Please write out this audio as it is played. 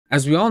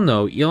As we all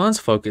know, Elon's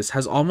focus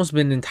has almost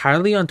been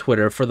entirely on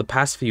Twitter for the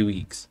past few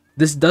weeks.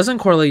 This doesn't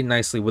correlate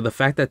nicely with the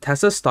fact that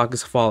Tesla's stock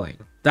is falling.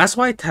 That's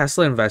why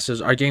Tesla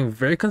investors are getting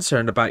very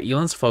concerned about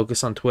Elon's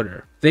focus on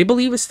Twitter. They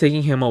believe it's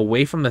taking him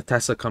away from the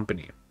Tesla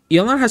company.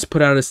 Elon has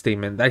put out a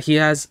statement that he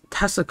has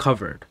Tesla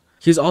covered.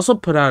 He's also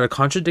put out a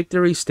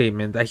contradictory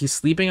statement that he's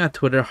sleeping at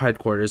Twitter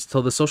headquarters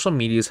till the social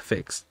media is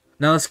fixed.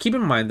 Now let's keep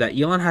in mind that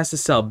Elon has to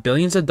sell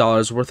billions of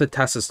dollars worth of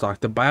Tesla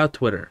stock to buy out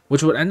Twitter,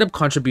 which would end up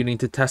contributing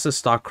to Tesla's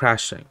stock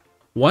crashing.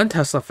 One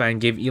Tesla fan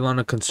gave Elon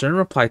a concerned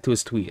reply to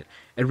his tweet.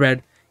 It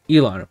read,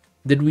 "Elon,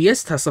 did we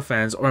as Tesla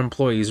fans or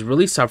employees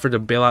really suffer to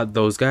bail out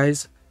those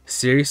guys?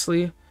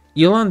 Seriously?"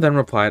 Elon then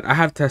replied, "I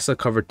have Tesla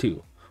covered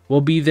too.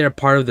 We'll be there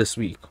part of this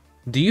week."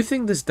 Do you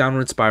think this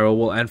downward spiral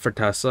will end for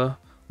Tesla?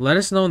 Let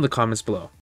us know in the comments below.